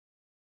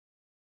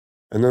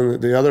And then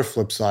the other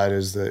flip side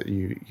is that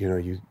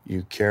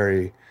you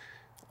carry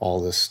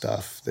all this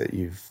stuff that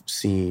you've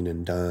seen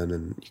and done,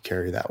 and you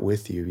carry that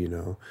with you.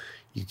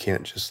 You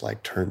can't just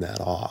like turn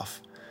that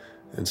off.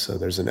 And so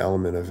there's an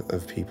element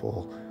of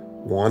people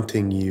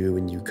wanting you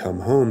when you come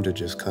home to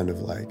just kind of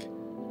like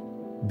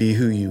be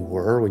who you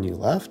were when you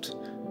left.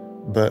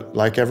 But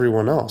like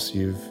everyone else,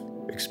 you've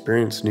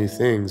experienced new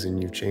things and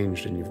you've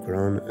changed and you've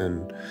grown,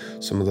 and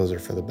some of those are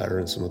for the better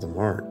and some of them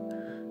aren't.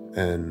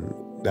 And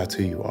that's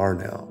who you are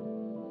now.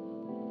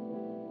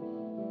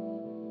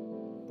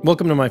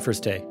 Welcome to My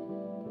First Day.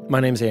 My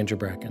name's Andrew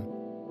Bracken.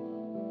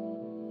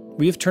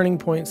 We have turning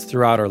points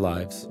throughout our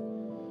lives.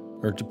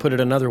 Or to put it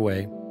another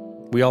way,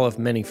 we all have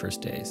many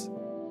first days.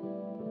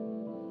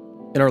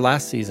 In our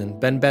last season,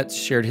 Ben Betts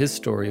shared his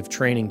story of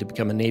training to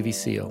become a Navy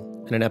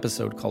SEAL in an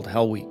episode called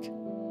Hell Week.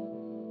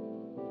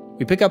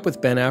 We pick up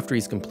with Ben after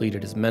he's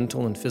completed his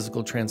mental and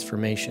physical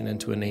transformation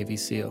into a Navy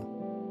SEAL,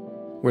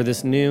 where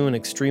this new and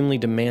extremely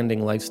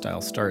demanding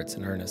lifestyle starts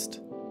in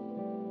earnest.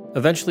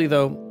 Eventually,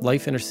 though,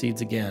 life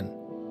intercedes again,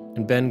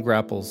 and Ben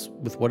grapples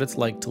with what it's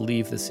like to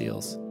leave the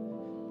SEALs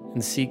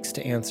and seeks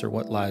to answer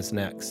what lies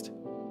next.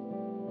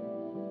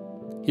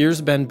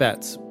 Here's Ben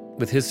Betts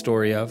with his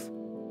story of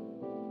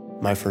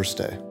my first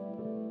day.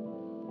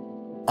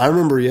 I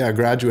remember,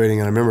 graduating,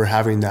 and I remember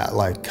having that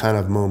like kind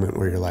of moment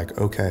where you're like,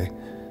 okay,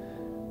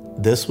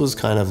 this was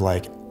kind of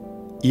like,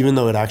 even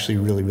though it actually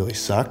really, really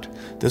sucked,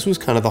 this was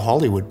kind of the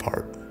Hollywood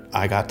part.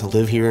 I got to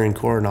live here in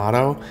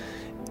Coronado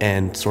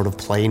and sort of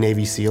play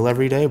Navy SEAL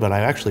every day, but I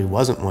actually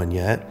wasn't one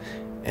yet.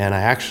 And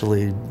I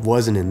actually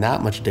wasn't in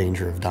that much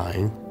danger of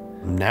dying.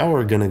 Now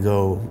we're gonna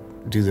go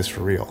do this for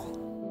real.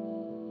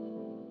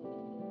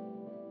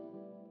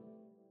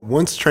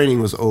 Once training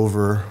was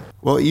over,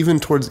 well, even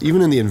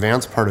in the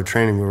advanced part of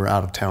training, we were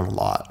out of town a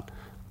lot.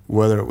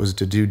 Whether it was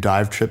to do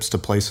dive trips to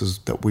places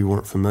that we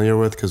weren't familiar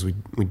with, because we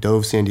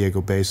dove San Diego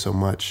Bay so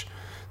much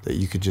that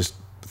you could just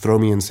throw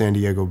me in San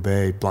Diego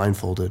Bay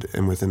blindfolded,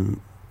 and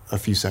within a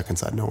few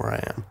seconds I'd know where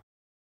I am.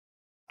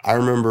 I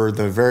remember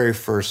the very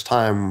first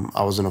time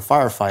I was in a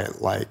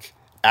firefight, like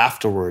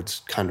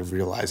afterwards kind of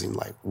realizing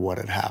like what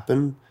had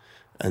happened,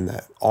 and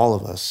that all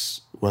of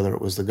us, whether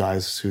it was the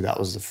guys who that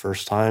was the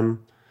first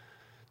time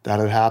that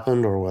had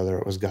happened, or whether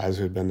it was guys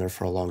who had been there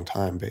for a long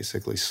time,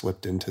 basically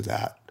slipped into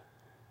that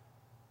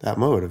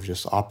mode of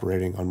just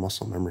operating on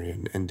muscle memory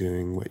and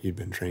doing what you'd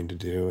been trained to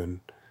do.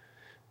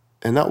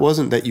 And that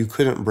wasn't that you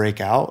couldn't break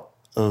out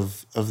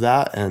of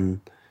that,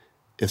 and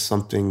if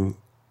something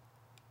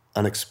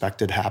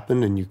unexpected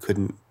happened and you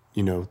couldn't,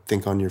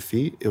 think on your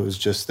feet, it was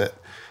just that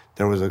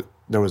there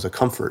was a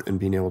comfort in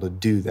being able to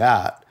do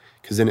that,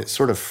 because then it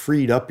sort of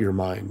freed up your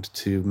mind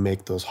to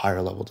make those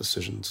higher level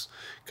decisions,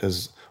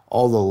 because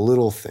all the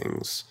little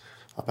things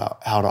about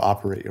how to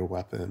operate your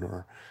weapon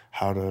or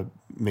how to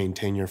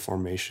maintain your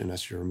formation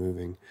as you're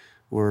moving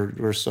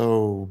were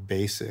so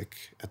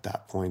basic at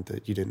that point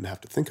that you didn't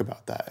have to think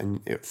about that, and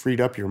it freed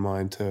up your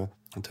mind to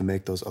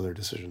make those other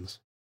decisions.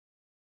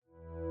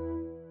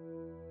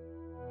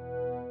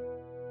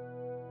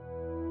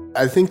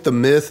 I think the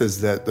myth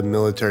is that the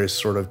military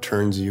sort of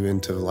turns you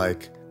into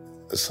like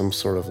some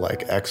sort of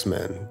like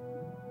X-Men,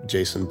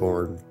 Jason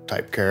Bourne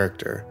type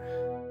character.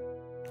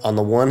 On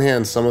the one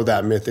hand, some of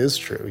that myth is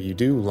true. You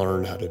do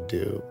learn how to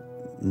do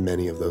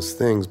many of those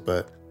things,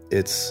 but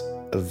it's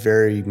a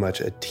very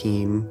much a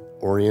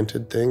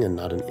team-oriented thing and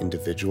not an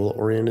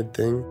individual-oriented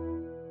thing.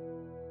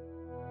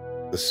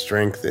 The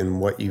strength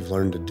in what you've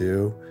learned to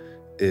do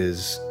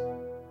is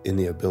in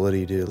the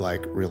ability to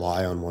like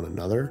rely on one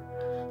another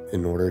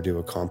in order to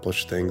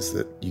accomplish things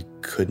that you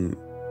couldn't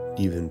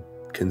even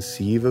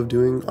conceive of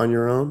doing on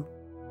your own.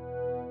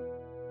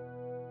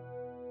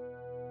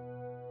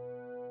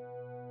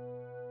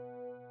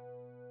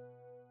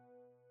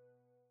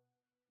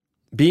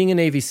 Being a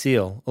Navy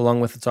SEAL,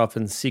 along with its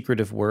often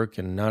secretive work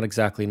and not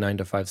exactly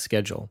 9-to-5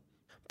 schedule,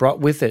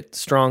 brought with it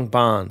strong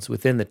bonds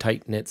within the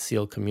tight-knit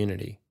SEAL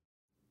community,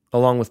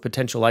 along with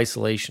potential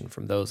isolation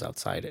from those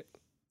outside it.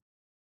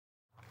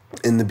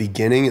 In the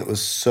beginning, it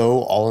was so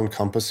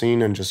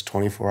all-encompassing and just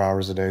 24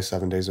 hours a day,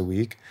 7 days a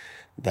week,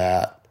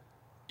 that,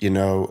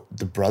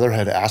 the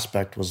brotherhood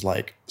aspect was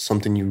like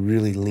something you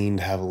really leaned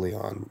heavily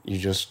on.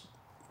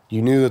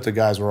 You knew that the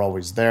guys were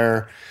always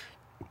there,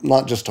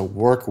 not just to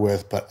work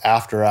with, but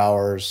after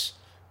hours,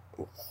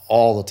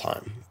 all the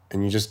time.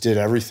 And you just did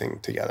everything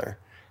together.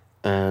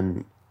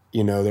 And,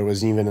 there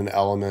was even an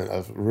element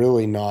of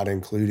really not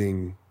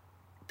including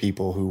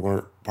people who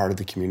weren't part of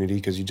the community,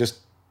 because you just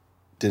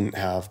didn't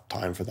have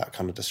time for that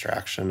kind of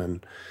distraction.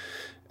 And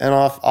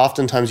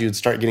oftentimes you'd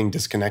start getting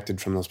disconnected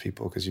from those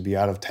people because you'd be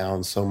out of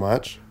town so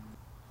much.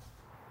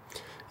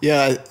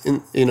 Yeah,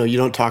 you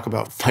don't talk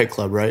about Fight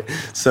Club, right?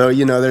 So,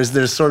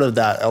 there's sort of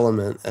that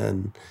element.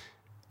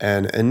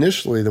 And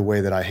initially the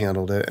way that I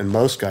handled it, and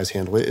most guys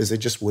handle it, is they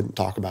just wouldn't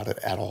talk about it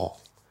at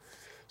all.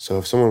 So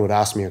if someone would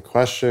ask me a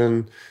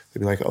question, they'd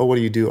be like, oh, what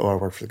do you do? Oh, I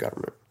work for the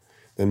government.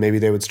 Then maybe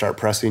they would start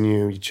pressing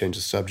you, you change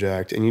the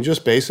subject, and you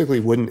just basically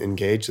wouldn't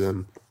engage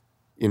them.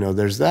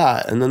 There's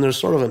that. And then there's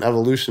sort of an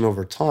evolution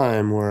over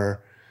time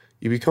where,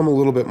 you become a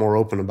little bit more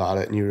open about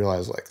it and you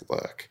realize, like,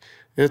 look,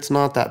 it's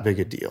not that big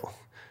a deal.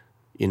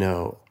 You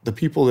know, the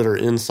people that are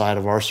inside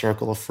of our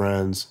circle of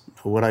friends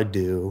know what I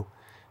do,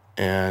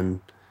 and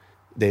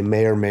they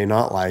may or may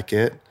not like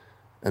it,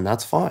 and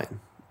that's fine.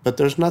 But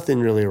there's nothing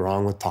really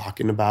wrong with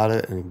talking about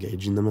it and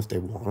engaging them if they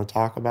want to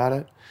talk about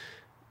it,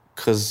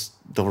 because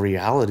the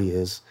reality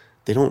is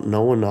they don't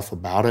know enough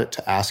about it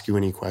to ask you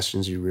any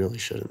questions you really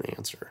shouldn't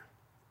answer.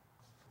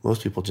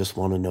 Most people just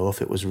want to know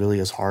if it was really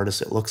as hard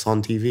as it looks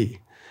on TV.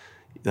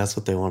 That's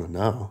what they want to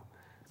know.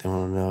 They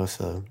want to know if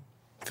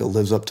it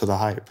lives up to the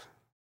hype.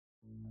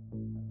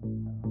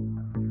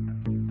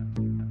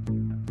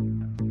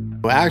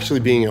 Actually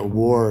being at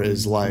war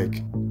is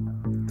like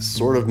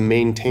sort of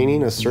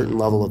maintaining a certain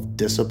level of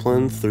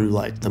discipline through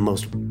like the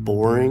most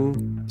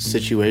boring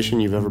situation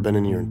you've ever been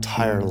in your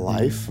entire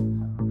life.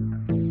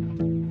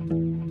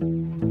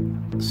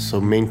 So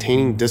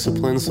maintaining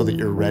discipline so that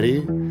you're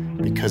ready,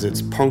 because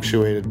it's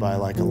punctuated by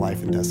like a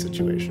life and death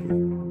situation.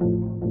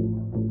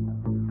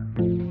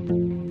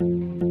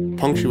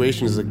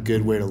 Punctuation is a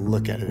good way to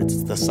look at it.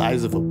 It's the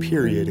size of a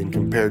period and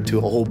compared to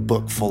a whole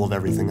book full of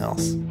everything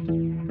else.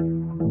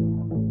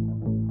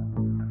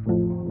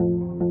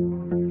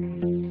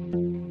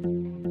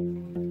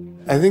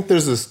 I think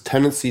there's this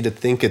tendency to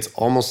think it's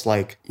almost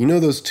like, you know,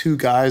 those two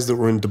guys that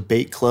were in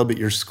debate club at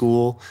your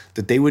school,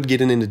 that they would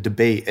get in a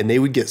debate and they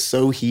would get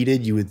so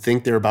heated you would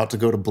think they're about to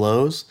go to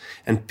blows.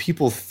 And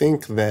people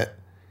think that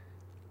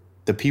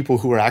the people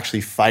who are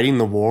actually fighting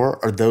the war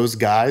are those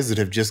guys that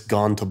have just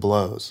gone to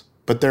blows.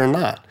 But they're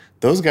not.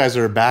 Those guys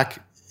are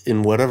back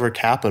in whatever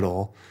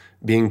capital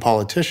being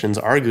politicians,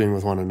 arguing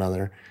with one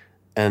another.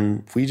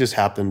 And we just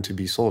happen to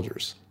be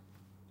soldiers.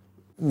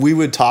 We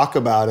would talk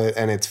about it,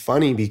 and it's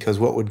funny because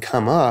what would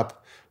come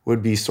up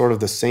would be sort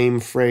of the same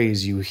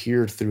phrase you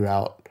hear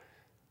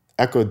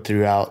echoed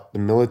throughout the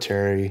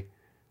military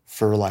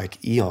for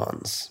like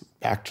eons,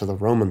 back to the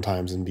Roman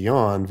times and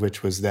beyond,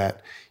 which was that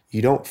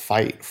you don't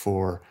fight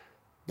for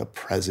the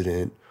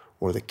president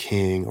or the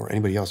king or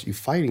anybody else. You're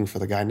fighting for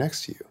the guy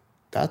next to you.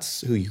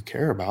 That's who you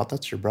care about.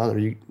 That's your brother.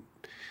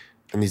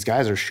 And these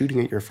guys are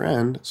shooting at your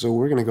friend, so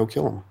we're going to go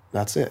kill him.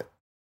 That's it.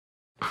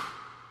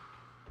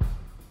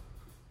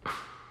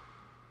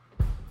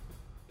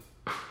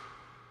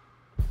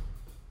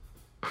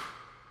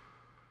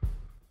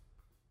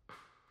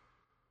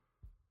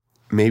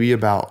 Maybe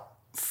about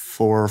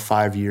 4 or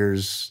 5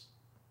 years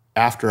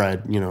after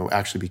I'd,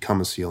 actually become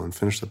a SEAL and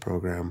finished the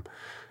program,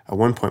 at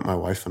one point my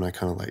wife and I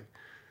kind of like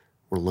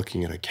were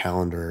looking at a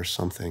calendar or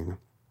something,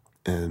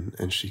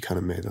 and she kind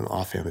of made an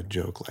offhanded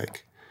joke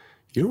like,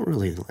 you don't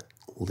really like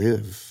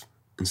live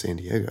in San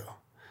Diego.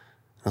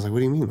 I was like, what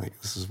do you mean? Like,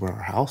 this is where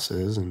our house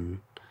is, and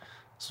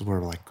this is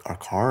where like our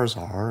cars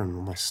are and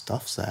all my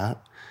stuff's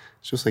at.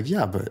 She was like,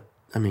 yeah, but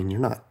I mean,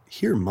 you're not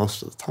here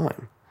most of the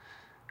time.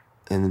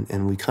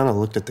 And we kind of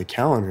looked at the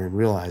calendar and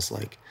realized,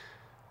 like,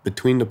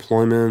 between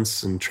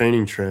deployments and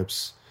training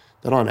trips,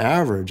 that on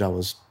average, I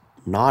was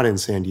not in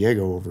San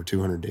Diego over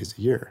 200 days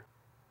a year.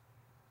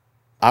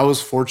 I was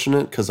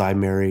fortunate because I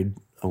married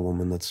a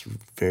woman that's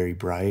very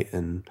bright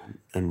and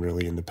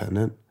really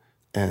independent.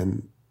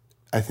 And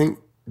I think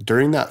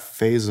during that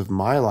phase of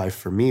my life,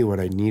 for me, what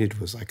I needed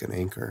was like an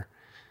anchor.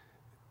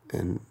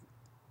 And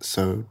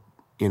so,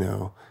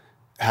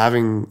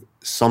 having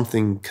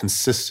something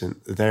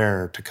consistent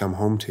there to come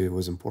home to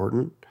was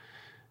important.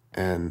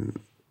 And,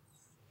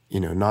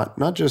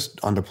 not just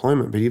on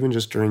deployment, but even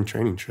just during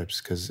training trips,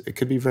 because it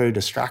could be very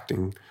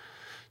distracting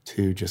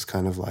to just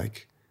kind of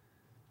like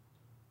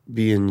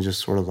be in just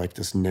sort of like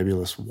this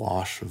nebulous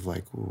wash of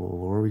like, well,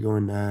 where are we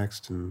going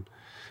next? And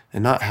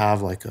not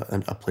have like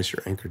a place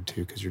you're anchored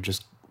to, because you're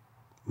just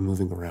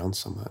moving around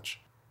so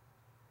much.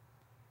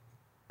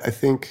 I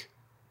think,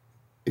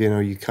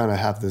 you kind of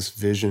have this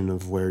vision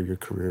of where your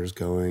career is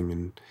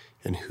going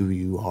and who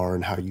you are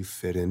and how you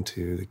fit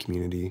into the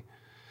community.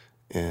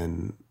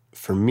 And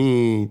for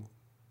me,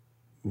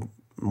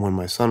 when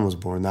my son was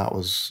born, that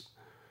was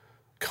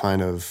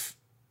kind of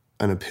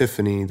an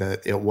epiphany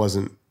that it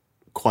wasn't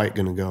quite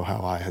going to go how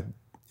I had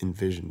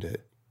envisioned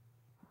it.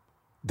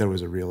 There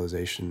was a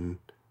realization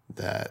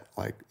that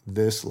like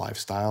this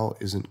lifestyle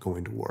isn't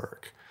going to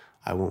work.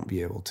 I won't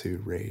be able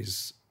to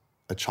raise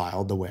a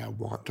child the way I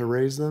want to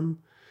raise them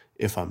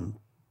if I'm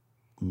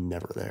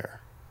never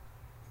there.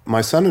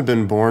 My son had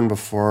been born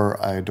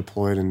before I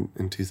deployed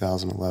in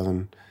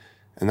 2011,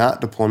 and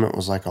that deployment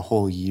was like a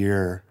whole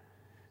year.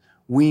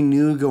 We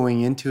knew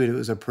going into it, it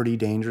was a pretty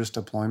dangerous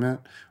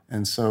deployment.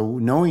 And so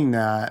knowing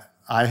that,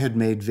 I had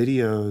made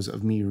videos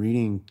of me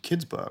reading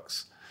kids'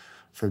 books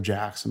for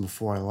Jackson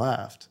before I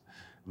left.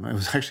 It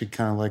was actually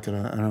kind of like an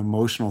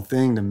emotional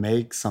thing to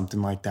make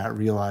something like that,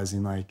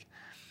 realizing like,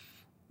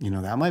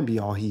 that might be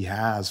all he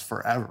has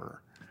forever.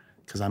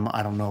 Because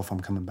I don't know if I'm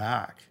coming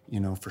back,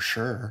 for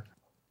sure.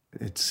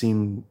 It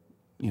seemed,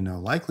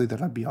 likely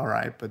that I'd be all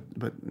right, but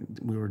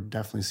we were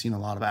definitely seeing a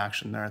lot of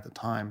action there at the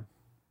time.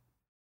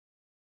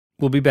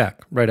 We'll be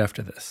back right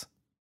after this.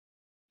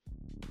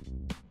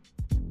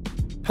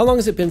 How long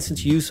has it been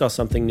since you saw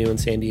something new in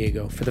San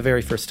Diego for the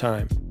very first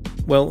time?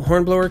 Well,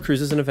 Hornblower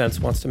Cruises and Events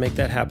wants to make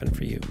that happen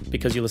for you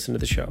because you listen to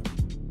the show.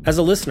 As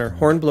a listener,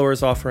 Hornblower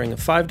is offering a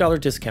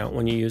 $5 discount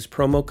when you use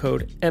promo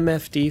code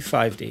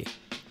MFD5D.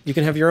 You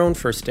can have your own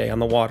first day on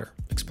the water,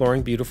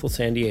 exploring beautiful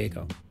San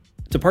Diego.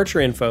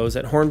 Departure info is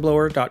at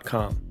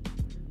hornblower.com.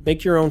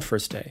 Make your own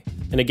first day.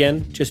 And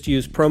again, just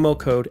use promo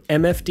code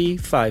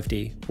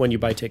MFD5D when you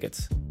buy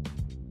tickets.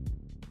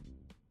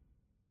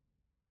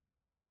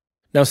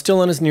 Now,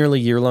 still on his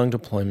nearly year-long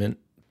deployment,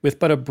 with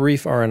but a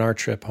brief R&R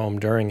trip home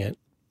during it,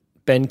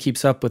 Ben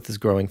keeps up with his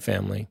growing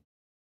family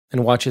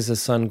and watches his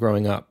son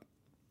growing up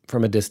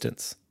from a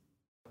distance.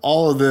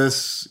 All of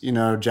this,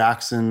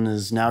 Jackson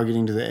is now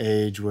getting to the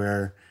age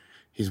where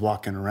he's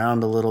walking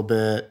around a little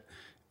bit,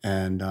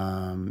 and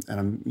I'm,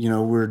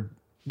 we're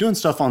doing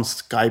stuff on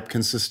Skype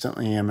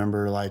consistently. I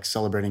remember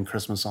celebrating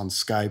Christmas on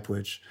Skype,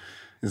 which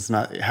is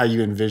not how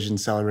you envision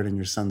celebrating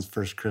your son's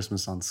first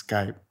Christmas on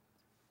Skype.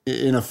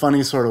 In a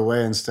funny sort of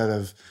way, instead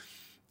of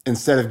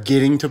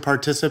getting to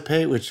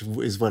participate, which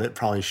is what it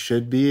probably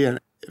should be, and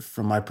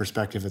from my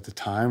perspective at the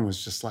time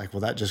was just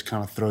that just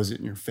kind of throws it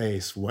in your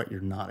face what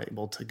you're not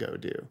able to go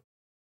do.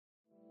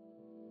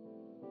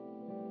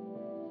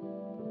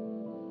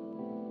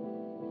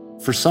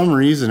 For some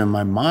reason in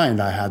my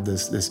mind, I had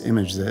this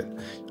image that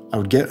I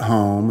would get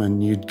home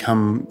and you'd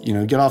come,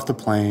 get off the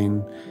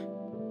plane.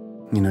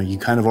 You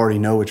kind of already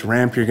know which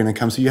ramp you're going to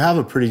come. So you have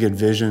a pretty good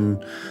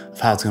vision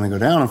of how it's going to go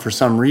down. And for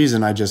some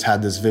reason, I just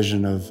had this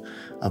vision of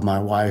my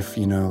wife,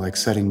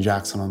 setting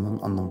Jackson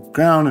on the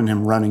ground and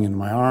him running into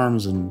my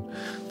arms. And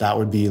that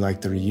would be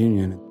the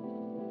reunion.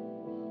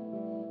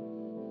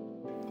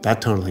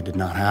 That totally did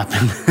not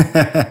happen.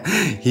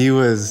 He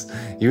was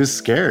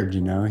scared,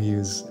 he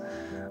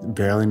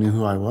barely knew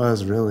who I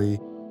was, really.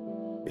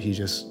 He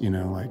just,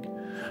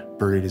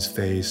 buried his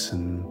face,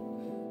 and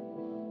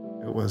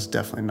it was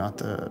definitely not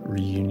the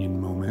reunion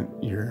moment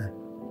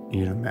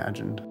you'd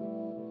imagined.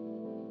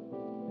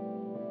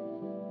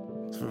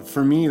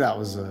 For me, that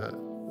was a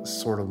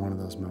sort of one of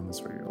those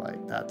moments where you're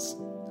like, that's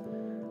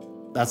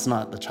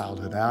not the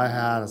childhood I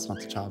had. That's not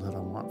the childhood I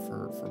want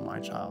for my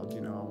child. I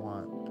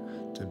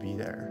want to be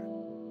there.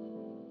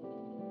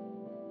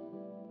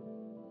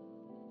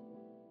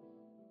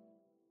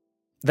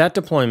 That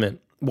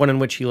deployment, one in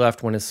which he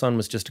left when his son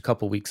was just a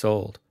couple weeks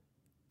old,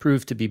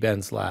 proved to be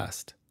Ben's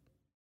last.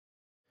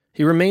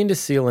 He remained a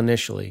SEAL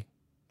initially,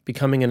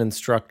 becoming an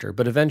instructor,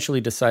 but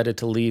eventually decided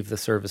to leave the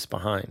service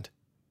behind,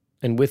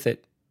 and with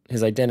it,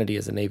 his identity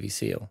as a Navy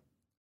SEAL.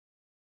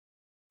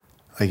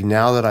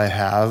 Now that I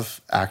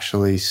have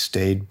actually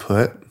stayed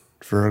put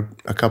for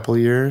a couple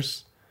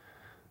years,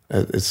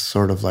 it's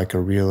sort of a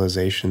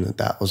realization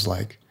that was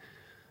a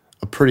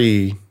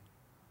pretty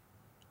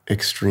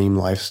extreme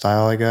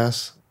lifestyle, I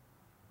guess.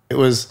 It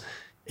was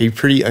a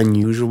pretty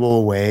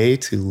unusual way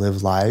to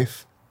live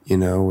life,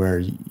 where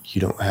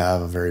you don't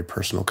have a very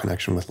personal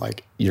connection with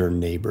your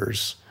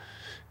neighbors.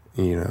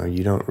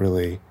 You don't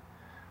really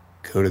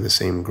go to the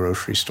same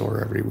grocery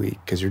store every week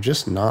because you're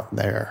just not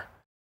there.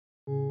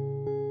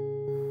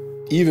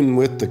 Even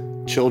with the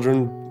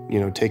children,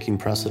 taking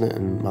precedent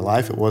in my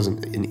life, it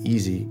wasn't an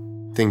easy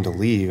thing to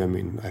leave.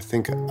 I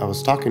think I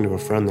was talking to a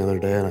friend the other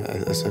day and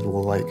I said,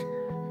 well,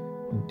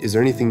 is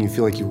there anything you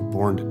feel like you were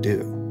born to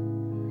do?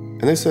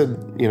 And they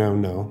said,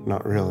 no,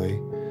 not really.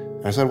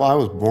 And I said, well, I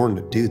was born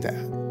to do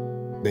that.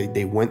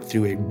 They went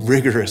through a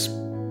rigorous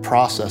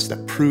process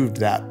that proved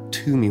that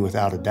to me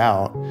without a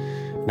doubt.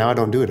 Now I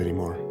don't do it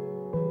anymore.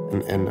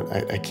 And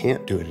I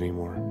can't do it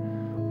anymore.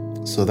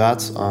 So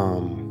that's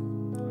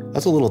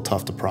a little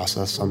tough to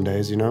process some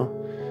days,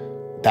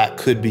 That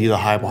could be the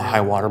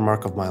high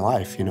watermark of my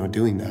life,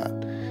 doing that.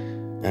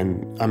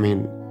 And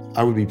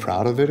I would be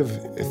proud of it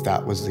if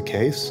that was the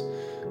case.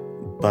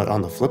 But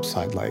on the flip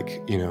side,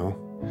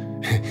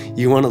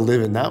 you want to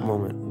live in that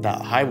moment,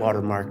 that high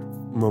watermark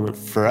moment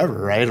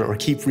forever, right? Or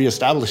keep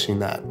reestablishing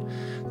that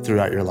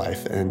throughout your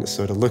life. And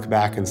so to look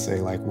back and say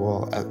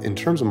well, in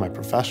terms of my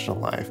professional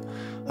life,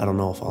 I don't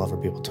know if I'll ever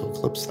be able to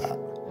eclipse that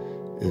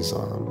is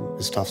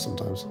tough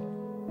sometimes.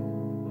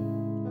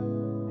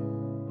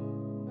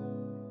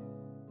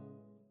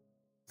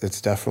 It's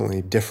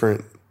definitely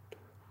different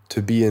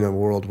to be in a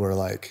world where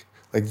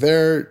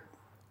they're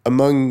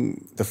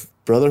among the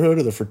brotherhood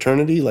or the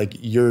fraternity,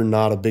 you're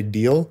not a big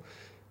deal.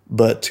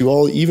 But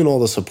to even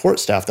all the support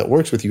staff that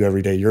works with you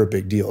every day, you're a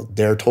big deal.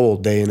 They're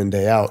told day in and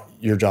day out,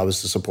 your job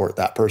is to support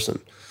that person.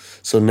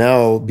 So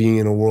now being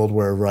in a world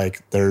where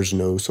there's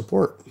no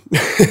support,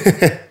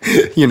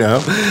 you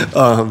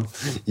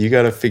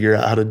got to figure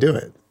out how to do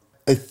it.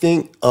 I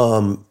think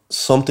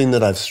something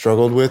that I've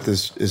struggled with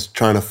is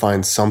trying to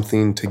find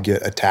something to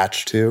get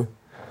attached to,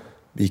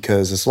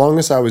 because as long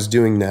as I was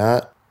doing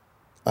that,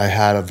 I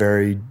had a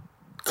very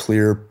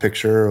clear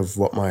picture of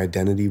what my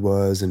identity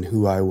was and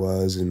who I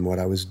was and what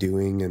I was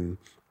doing. And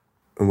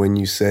when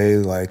you say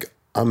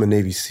I'm a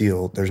Navy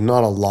SEAL, there's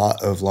not a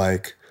lot of oh,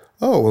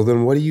 well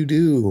then what do you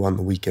do on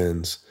the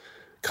weekends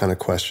kind of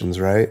questions,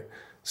 right?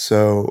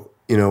 So,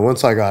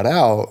 once I got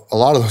out, a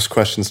lot of those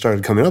questions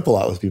started coming up a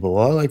lot with people.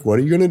 Well, what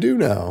are you going to do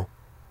now?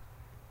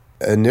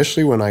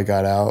 Initially when I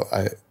got out,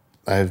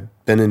 I've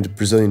been into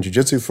Brazilian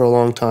Jiu-Jitsu for a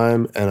long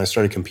time, and I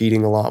started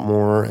competing a lot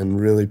more and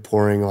really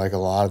pouring like a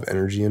lot of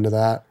energy into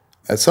that.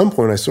 At some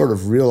point, I sort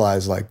of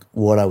realized like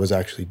what I was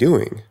actually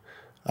doing.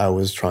 I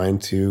was trying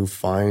to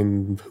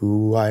find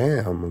who I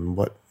am and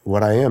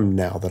what I am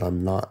now that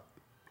I'm not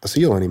a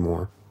SEAL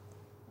anymore.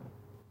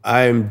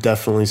 I'm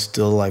definitely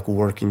still like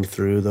working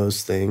through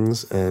those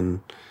things, and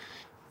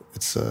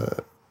it's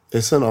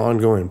an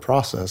ongoing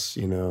process,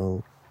 you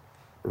know.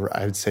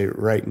 I'd say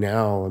right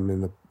now I'm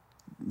in a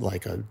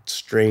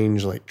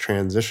strange like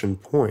transition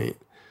point.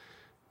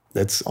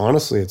 It's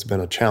been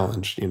a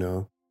challenge, you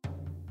know.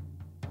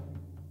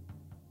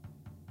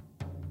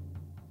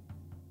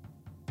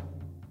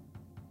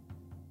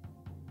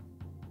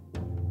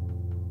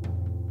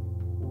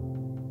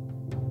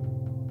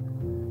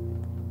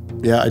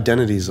 Yeah,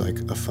 identity is like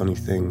a funny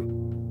thing.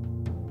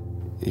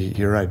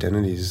 Your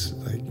identity is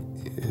like,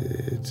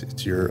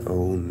 it's your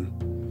own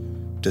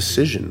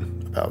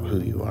decision about who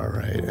you are,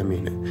 right? I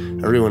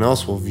mean, everyone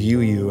else will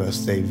view you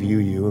as they view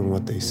you and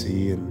what they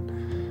see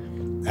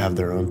and have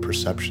their own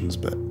perceptions,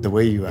 but the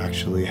way you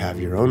actually have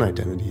your own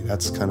identity,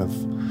 that's kind of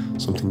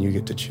something you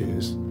get to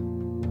choose.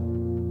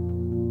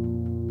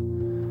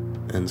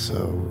 And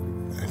so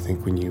I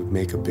think when you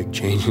make a big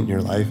change in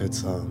your life,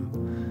 it's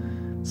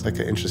like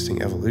an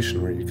interesting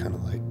evolution where you kind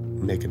of like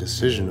make a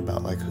decision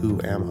about like, who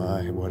am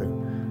I?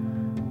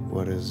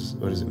 What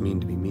does it mean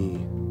to be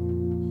me?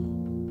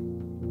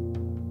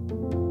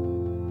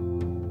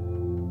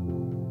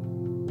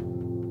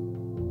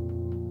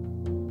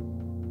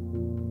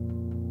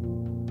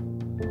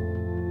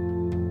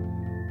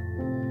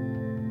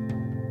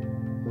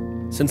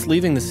 Since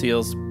leaving the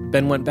SEALs,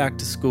 Ben went back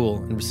to school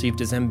and received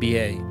his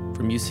MBA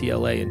from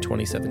UCLA in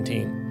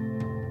 2017.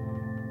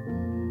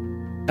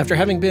 After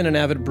having been an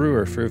avid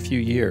brewer for a few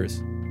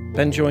years,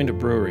 Ben joined a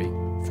brewery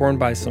formed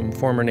by some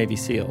former Navy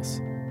SEALs.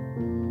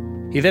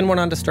 He then went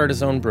on to start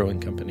his own brewing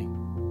company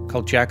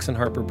called Jackson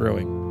Harper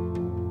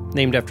Brewing,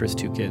 named after his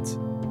 2 kids.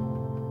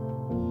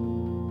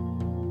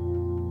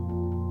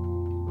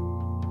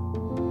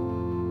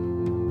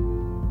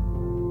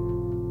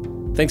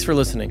 Thanks for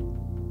listening.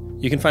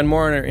 You can find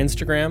more on our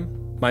Instagram,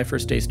 My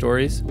First Day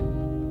Stories.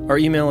 Our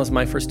email is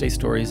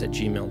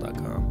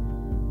myfirstdaystories@gmail.com.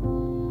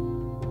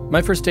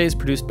 My First Day is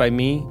produced by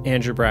me,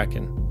 Andrew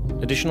Bracken.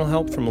 Additional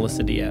help from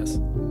Melissa Diaz.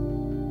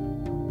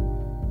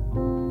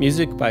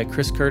 Music by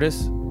Chris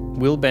Curtis,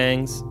 Will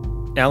Bangs,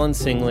 Alan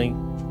Singley,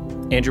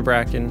 Andrew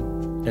Bracken,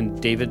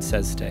 and David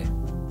Sestay.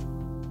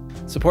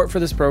 Support for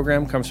this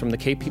program comes from the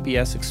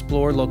KPBS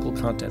Explore Local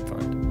Content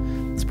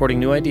Fund, supporting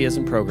new ideas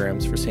and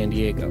programs for San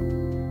Diego.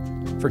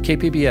 For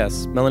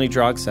KPBS, Melanie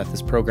Drogseth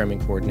is Programming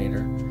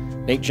Coordinator,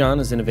 Nate John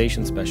is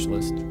Innovation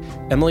Specialist,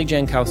 Emily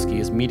Jankowski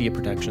is Media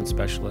Protection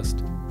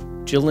Specialist,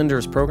 Jill Linder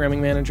is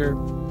Programming Manager,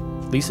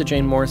 Lisa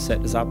Jane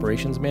Morissette is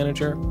Operations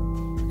Manager,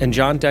 and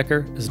John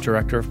Decker is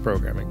Director of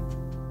Programming.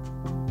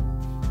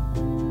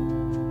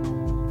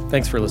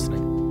 Thanks for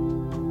listening.